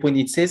this viewpoint,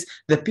 it says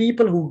the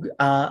people who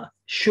are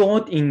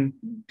short in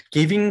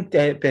giving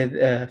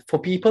for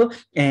people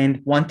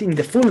and wanting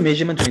the full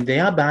measurement when they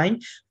are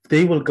buying,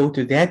 they will go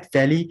to that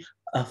valley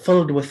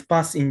filled with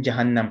pus in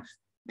Jahannam.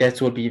 That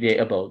will be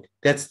their abode.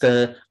 That's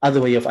the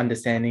other way of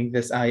understanding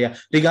this ayah.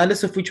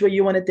 Regardless of which way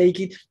you want to take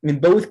it, in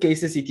both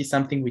cases, it is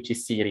something which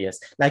is serious.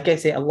 Like I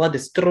say, Allah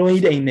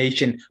destroyed a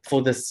nation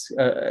for this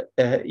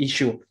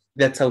issue.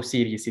 That's how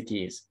serious it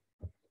is.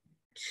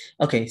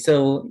 Okay,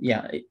 so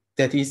yeah,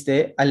 that is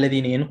the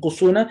الَّذِينَ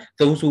يَنْقُصُونَ,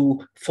 those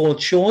who fall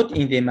short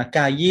in the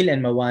makayil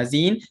and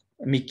mawazin,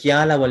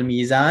 mikyala wal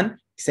mizan,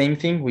 same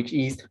thing, which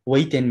is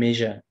weight and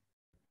measure.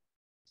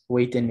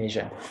 Weight and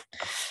measure.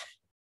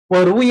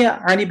 وروي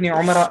عن ابن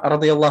عمر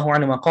رضي الله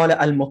عنهما قال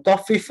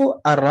المطفف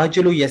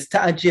الرجل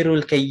يستأجر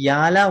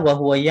الكيال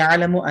وهو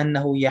يعلم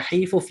أنه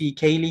يحيف في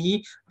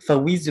كيله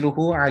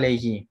فوزره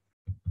عليه.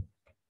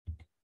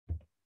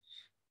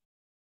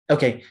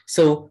 Okay,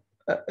 so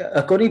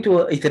according to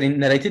it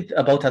narrated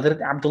about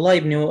Hazrat Abdullah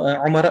ibn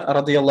Umar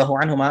radiyallahu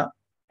anhuma.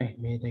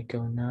 Where they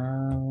go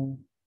now?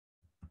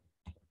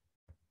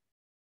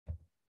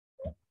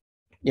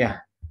 Yeah.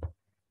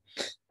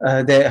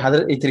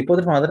 It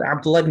reported from Hazrat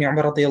Abdullah ibn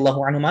Umar radiyallahu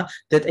anhuma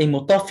that a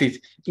mutaffif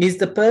is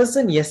the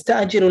person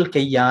yasta'jirul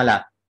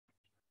kayyala.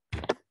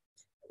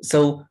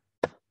 So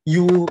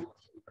you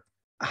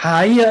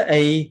hire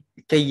a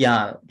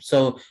kayyal.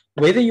 So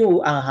whether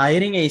you are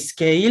hiring a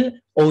scale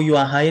or you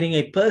are hiring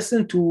a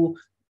person to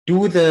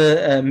do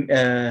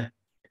the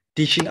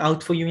dishing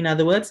out for you, in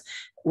other words,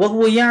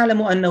 وَهُوَ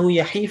يَعْلَمُ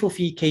أَنَّهُ يَحِيفُ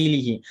فِي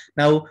كَيْلِهِ.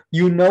 Now,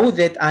 you know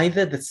that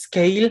either the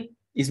scale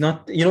is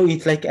not, you know,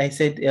 it's like I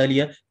said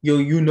earlier,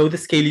 you know the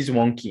scale is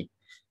wonky,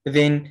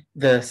 then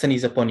the sin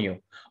is upon you.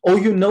 Or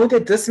you know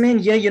that this man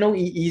here, you know,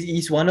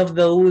 he's one of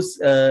those,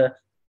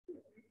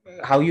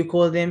 how you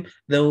call them,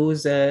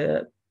 those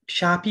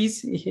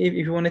sharpies, if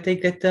you want to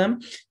take that term.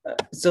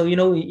 So, you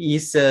know,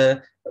 he's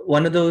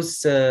one of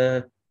those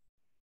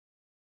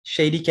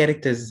shady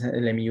characters,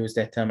 let me use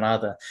that term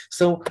rather.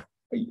 So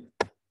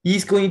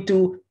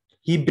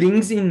he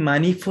brings in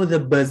money for the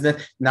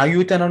business. Now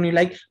you turn on, you're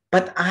like,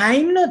 but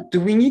I'm not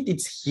doing it,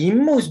 it's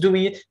him who's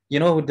doing it. You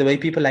know, the way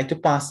people like to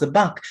pass the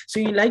buck. So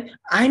you're like,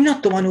 I'm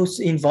not the one who's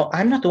involved,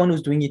 I'm not the one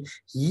who's doing it.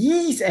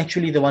 He's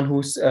actually the one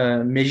who's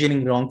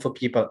measuring wrong for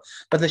people.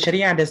 But the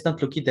Sharia does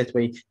not look at it that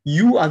way.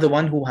 You are the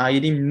one who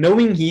hired him,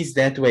 knowing he's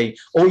that way.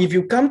 Or if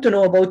you come to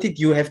know about it,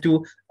 you have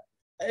to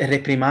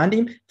reprimand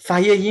him,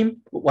 fire him,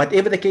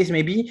 whatever the case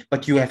may be,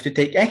 but you have to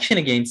take action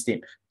against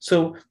him.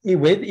 So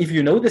if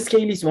you know the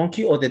scale is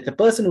wonky, or that the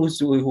person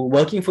who's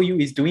working for you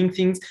is doing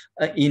things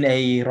in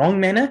a wrong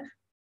manner,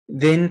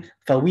 then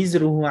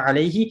فَوِزْرُهُ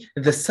عَلَيْهِ,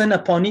 the sin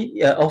upon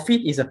it, of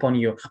it is upon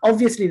you.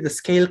 Obviously, the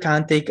scale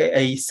can't take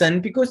a sin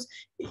because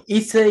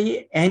it's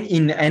an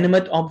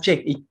inanimate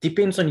object. It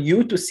depends on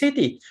you to set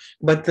it.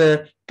 But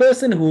the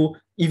person who,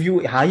 if you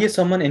hire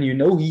someone and you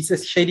know he's a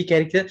shady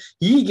character,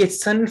 he gets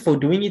sin for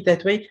doing it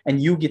that way, and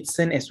you get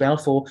sin as well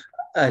for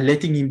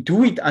letting him do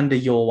it under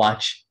your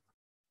watch.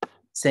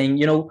 Saying,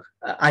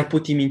 I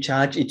put him in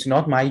charge. It's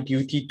not my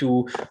duty to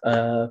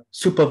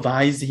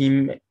supervise him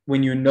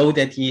when you know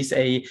that he's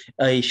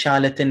a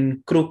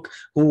charlatan crook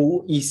who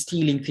is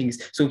stealing things.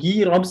 So he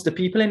robs the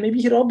people, and maybe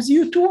he robs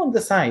you too on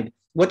the side.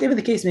 Whatever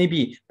the case may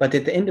be. But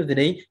at the end of the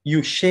day, you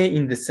share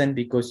in the sin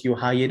because you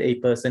hired a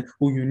person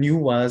who you knew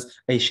was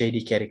a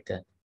shady character.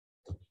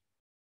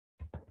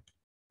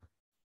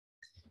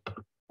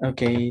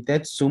 Okay,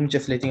 that's Zoom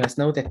just letting us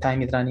know that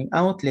time is running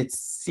out. Let's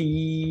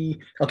see.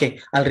 Okay,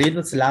 I'll read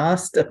this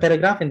last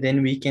paragraph and then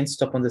we can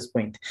stop on this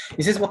point.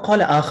 It says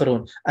وقال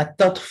آخرون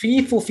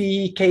التطفيف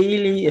في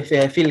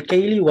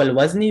الكيل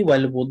والوزن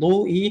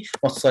والوضوء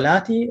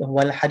والصلاة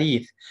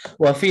والحديث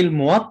وفي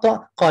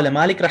الموطأ قال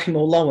مالك رحمه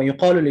الله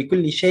ويقال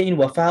لكل شيء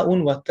وفاء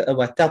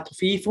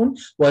وتطفيف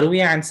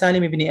وروي عن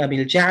سالم بن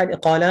أبي الجعد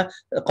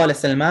قال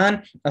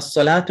سلمان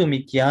الصلاة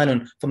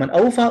مكيال فمن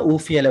أوفى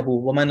أوفي له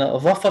ومن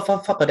ضفف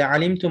فقد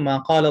علمت ما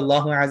قال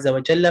الله عز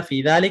وجل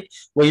في ذلك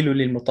ويل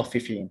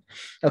للمطففين.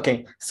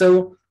 Okay,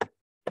 so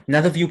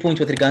another viewpoint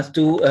with regards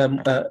to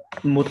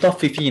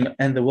Mutaffifeen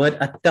and the word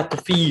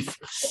at-tatfif.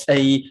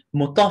 A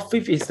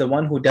mutaffif is the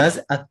one who does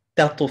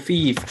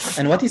at-tatfif.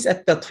 And what is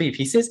at-tatfif?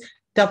 He says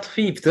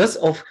tatfif, thus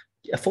of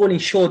falling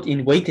short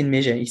in weight and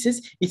measure. He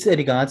says it's in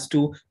regards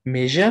to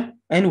measure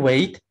and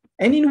weight,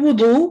 and in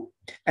wudu,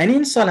 and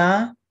in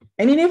salah,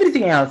 and in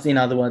everything else. In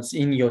other words,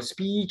 in your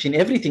speech, in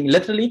everything.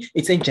 Literally,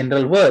 it's a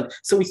general word.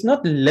 So it's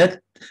not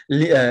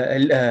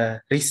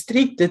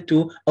restricted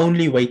to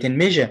only weight and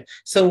measure.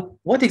 So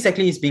what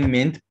exactly is being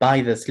meant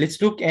by this?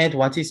 Let's look at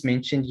what is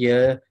mentioned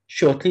here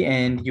shortly,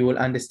 and you will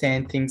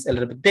understand things a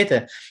little bit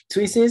better. So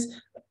he says,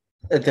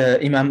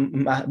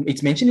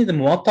 it's mentioned in the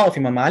Muwatta of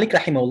Imam Malik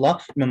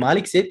rahimahullah. Imam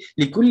Malik said,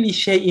 لِكُلِّ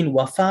شَيْءٍ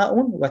وَفَاءٌ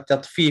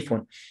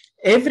وَتَطْفِيفٌ.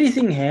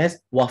 Everything has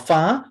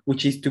wafa,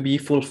 which is to be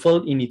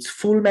fulfilled in its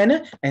full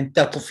manner, and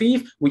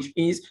tatfif, which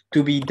is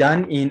to be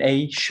done in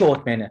a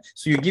short manner.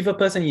 So you give a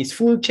person his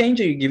full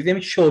change, or you give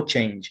them short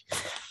change.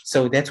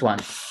 So that's one.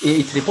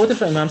 It's reported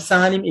from Imam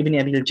Salim ibn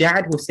Abi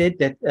al-Ja'ad, who said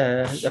that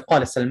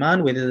قال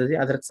Salman, whether the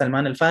other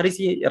Salman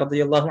al-Farisi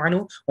radiyallahu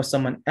anhu or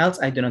someone else,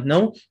 I do not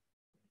know.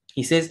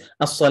 He says,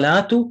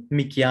 as-salatu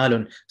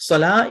mikyalun.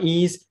 Salah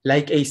is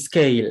like a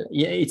scale.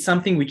 It's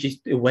something which is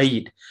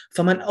weighed.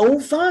 فَمَنْ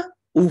أَوْفَى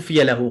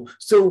أُوفِيَ لَهُ.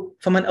 So,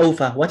 فَمَنْ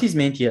أَوْفَى, what is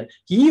meant here?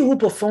 He who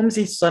performs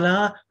his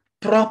salah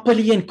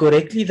properly and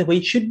correctly the way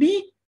it should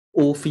be,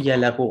 أُوفِيَ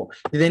لَهُ.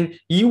 Then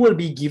he will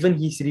be given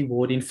his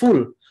reward in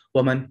full.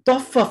 وَمَنْ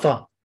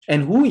طَفَّفَ.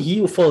 And he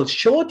who falls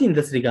short in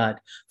this regard,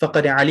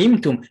 فَقَدْ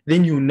عَلِمْتُمْ.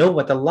 Then you know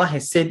what Allah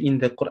has said in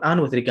the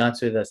Qur'an with regards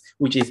to this,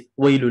 which is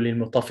وَيْلُ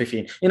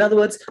لِلْمُطَفِّفِينَ. In other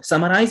words,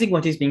 summarizing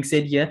what is being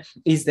said here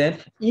is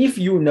that if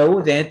you know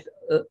that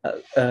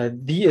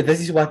this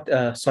is what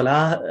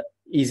salah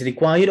is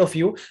required of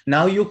you,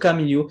 now you come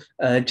and you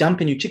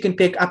jump and you chicken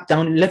peck up,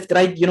 down, left,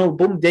 right,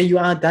 boom, there you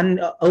are, done,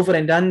 over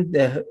and done,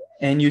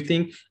 and you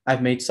think,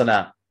 I've made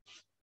salah.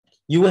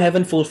 You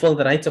haven't fulfilled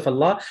the rights of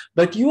Allah,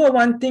 but you are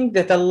wanting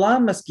that Allah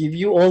must give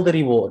you all the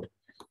reward.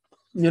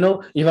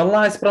 If Allah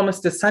has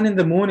promised the sun and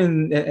the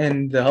moon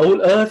and the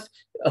whole earth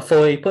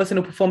for a person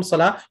who performs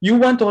salah, you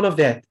want all of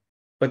that,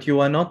 but you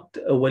are not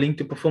willing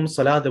to perform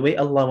salah the way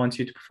Allah wants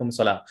you to perform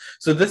salah.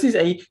 So this is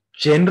a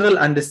general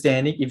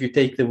understanding if you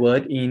take the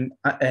word in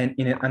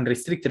an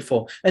unrestricted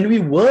form. And we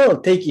will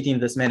take it in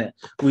this manner.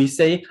 We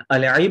say,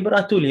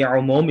 al-ibratu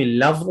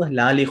li'umumi al-lafz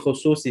la li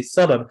khususi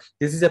sabab.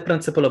 This is a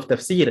principle of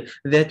tafsir,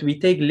 that we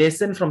take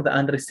lesson from the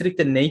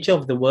unrestricted nature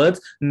of the words,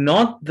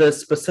 not the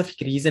specific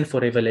reason for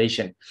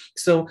revelation.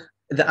 So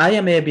the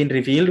ayah may have been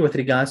revealed with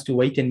regards to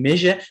weight and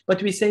measure,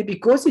 but we say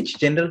because it's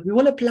general, we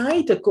will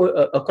apply it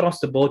across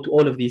the board to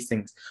all of these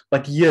things.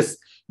 But yes,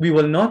 we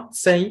will not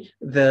say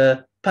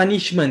the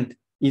punishment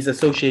is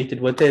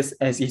associated with this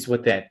as is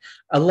with that.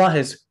 Allah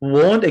has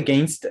warned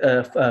against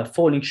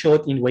falling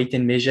short in weight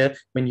and measure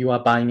when you are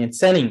buying and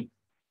selling.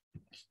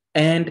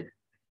 And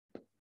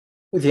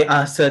there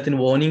are certain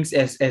warnings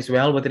as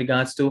well with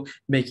regards to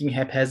making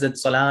haphazard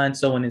salah and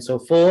so on and so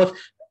forth,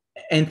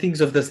 and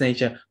things of this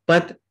nature.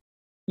 But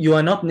you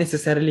are not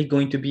necessarily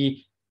going to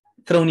be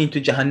thrown into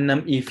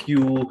Jahannam if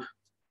you,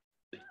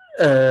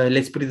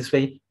 let's put it this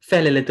way,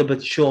 fell a little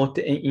bit short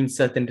in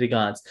certain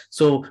regards.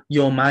 So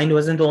your mind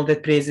wasn't all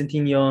that present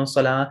in your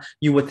salah.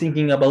 You were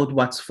thinking about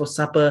what's for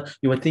supper.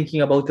 You were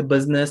thinking about the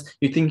business.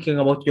 You're thinking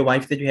about your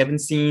wife that you haven't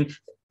seen.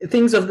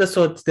 Things of the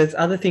sort. There's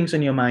other things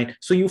on your mind.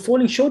 So you're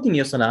falling short in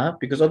your salah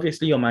because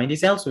obviously your mind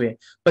is elsewhere.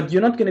 But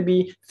you're not going to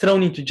be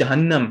thrown into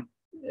Jahannam,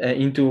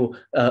 into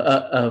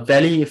a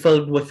valley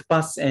filled with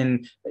pus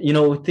and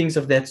things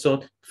of that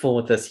sort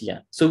for this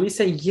here. So we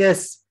say,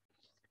 yes,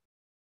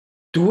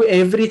 do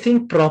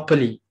everything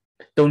properly,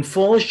 don't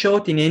fall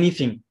short in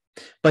anything,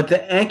 but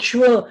the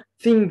actual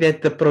thing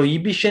that the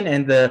prohibition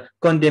and the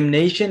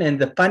condemnation and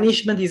the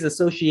punishment is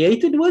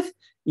associated with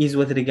is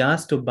with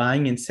regards to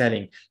buying and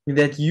selling,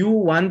 that you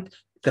want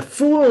the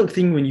full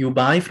thing when you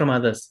buy from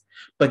others,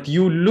 but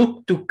you look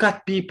to cut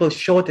people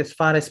short as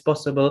far as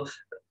possible,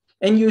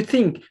 and you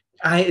think,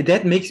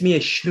 that makes me a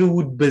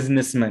shrewd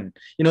businessman.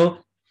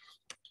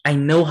 I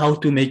know how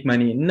to make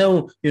money.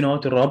 No, you know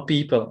how to rob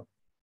people.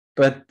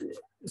 But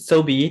so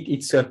be it.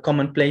 It's a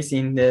commonplace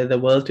in the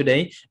world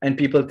today, and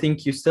people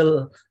think you still,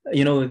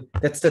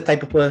 that's the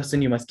type of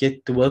person you must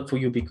get to work for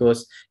you, because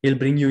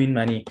he'll bring you in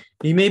money.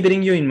 He may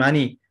bring you in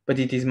money, but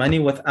it is money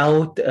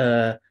without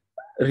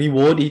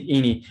reward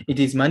in it. It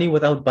is money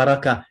without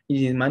barakah.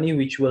 It is money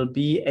which will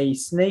be a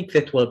snake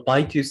that will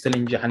bite you still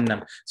in Jahannam.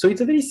 So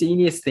it's a very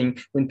serious thing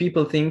when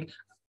people think,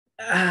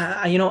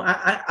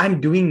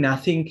 I'm doing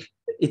nothing.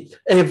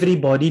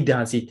 Everybody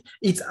does it.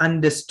 It's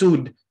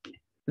understood.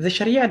 The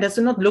Sharia does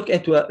not look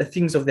at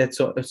things of that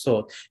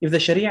sort. If the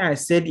Sharia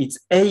has said it's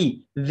A,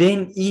 then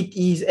it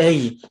is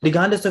A.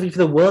 Regardless of if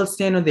the world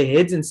stand on their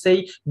heads and say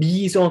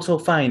B is also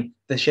fine.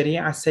 The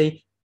Sharia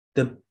say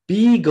the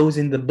B goes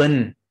in the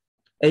bin.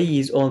 A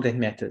is all that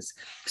matters.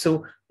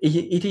 So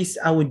it is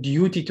our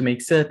duty to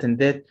make certain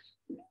that,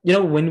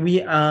 when we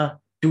are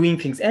doing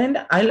things, and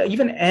I'll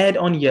even add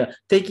on here,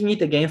 taking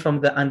it again from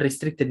the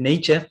unrestricted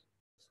nature,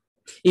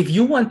 if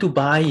you want to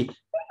buy,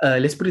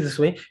 let's put it this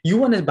way, you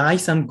want to buy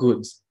some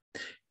goods.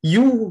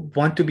 You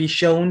want to be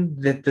shown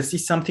that this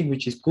is something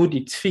which is good,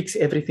 it's fixed,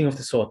 everything of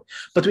the sort.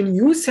 But when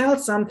you sell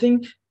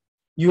something,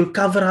 you'll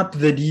cover up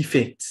the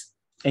defects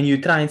and you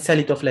try and sell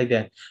it off like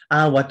that.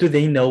 What do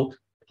they know?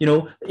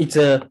 It's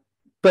a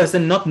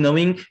person not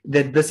knowing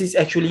that this is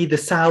actually the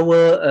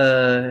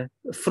sour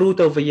fruit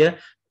over here.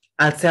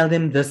 I'll sell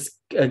them this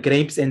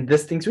grapes and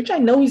this things, which I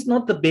know is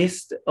not the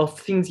best of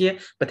things here,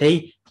 but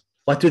hey,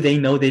 what do they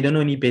know? They don't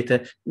know any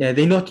better.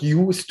 They're not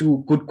used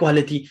to good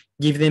quality.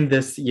 Give them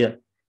this here.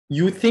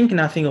 You think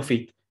nothing of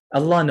it.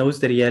 Allah knows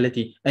the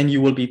reality, and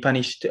you will be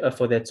punished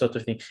for that sort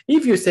of thing.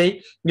 If you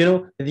say,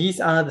 these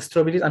are the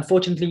strawberries,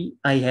 unfortunately,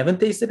 I haven't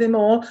tasted them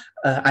all.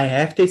 I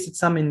have tasted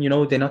some, and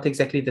they're not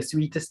exactly the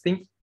sweetest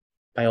thing.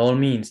 By all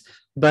means.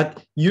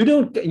 But you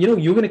don't,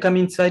 you're going to come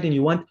inside and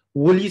you want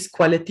Woolies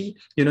quality,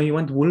 you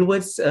want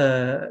Woolworths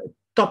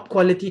top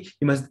quality.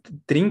 You must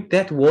drink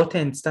that water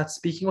and start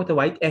speaking with a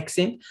white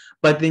accent.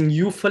 But then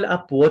you fill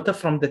up water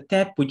from the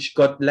tap, which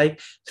got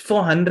like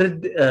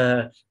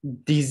 400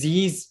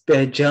 disease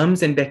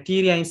germs and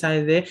bacteria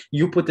inside there.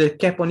 You put a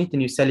cap on it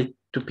and you sell it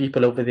to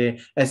people over there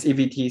as if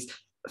it is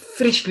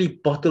freshly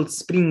bottled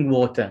spring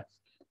water.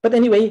 But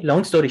anyway,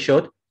 long story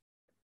short,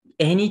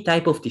 any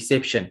type of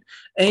deception,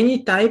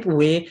 any type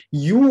where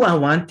you are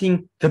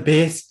wanting the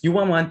best, you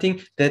are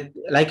wanting that,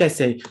 like I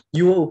say,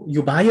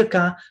 you buy a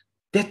car,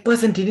 that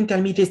person didn't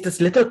tell me there's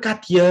this little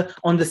cut here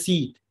on the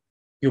seat.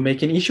 You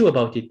make an issue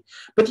about it.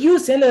 But you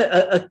sell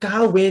a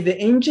car where the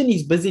engine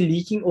is busy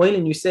leaking oil,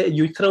 and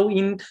you throw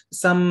in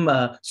some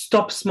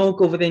stop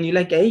smoke over there, and you're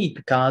like, hey,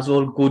 the car's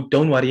all good,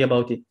 don't worry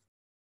about it.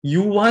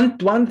 You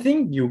want one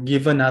thing, you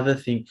give another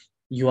thing.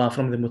 You are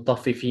from the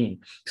Mutaffifeen.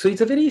 So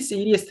it's a very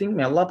serious thing.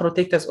 May Allah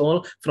protect us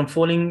all from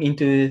falling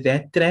into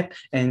that trap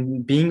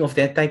and being of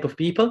that type of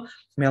people.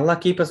 May Allah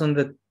keep us on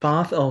the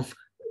path of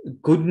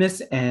goodness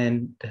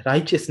and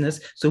righteousness,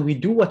 so we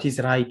do what is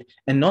right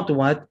and not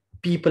what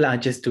people are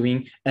just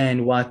doing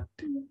and what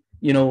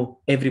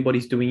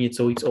everybody's doing it,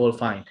 so it's all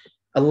fine.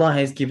 Allah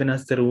has given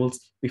us the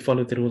rules. We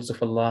follow the rules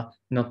of Allah,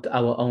 not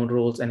our own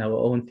rules and our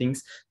own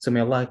things. So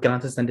may Allah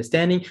grant us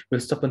understanding. We'll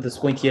stop on this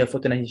point here for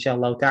tonight,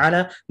 inshallah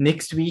ta'ala.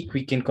 Next week,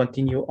 we can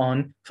continue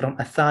on from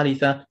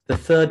Athalitha, the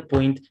third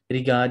point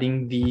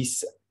regarding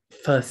these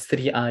first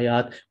 3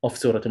 ayat of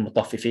Surah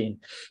Al-Mutaffifeen.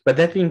 But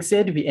that being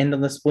said, we end on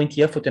this point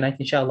here for tonight,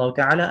 inshallah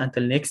ta'ala.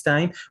 Until next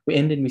time, we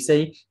end and we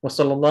say,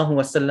 وَصَلَّى اللَّهُ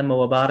وَسَلَّمَ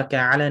وَبَارَكَ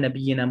عَلَى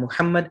نَبِيِّنَا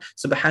مُحَمَّدٍ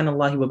سُبْحَانَ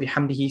اللَّهِ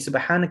وَبِحَمْدِهِ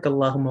سُبْحَانَكَ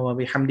اللَّهُمَّ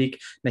وَبِحَمْدِكَ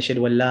نَشْهَدُ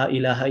أَن لَّا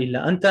إِلَهَ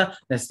إِلَّا أَنْتَ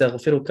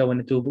نَسْتَغْفِرُكَ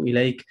وَنَتُوبُ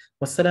إِلَيْكَ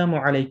وَالسَّلَامُ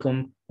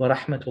عَلَيْكُمْ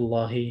وَرَحْمَةُ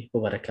اللَّهِ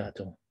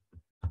وَبَرَكَاتُهُ.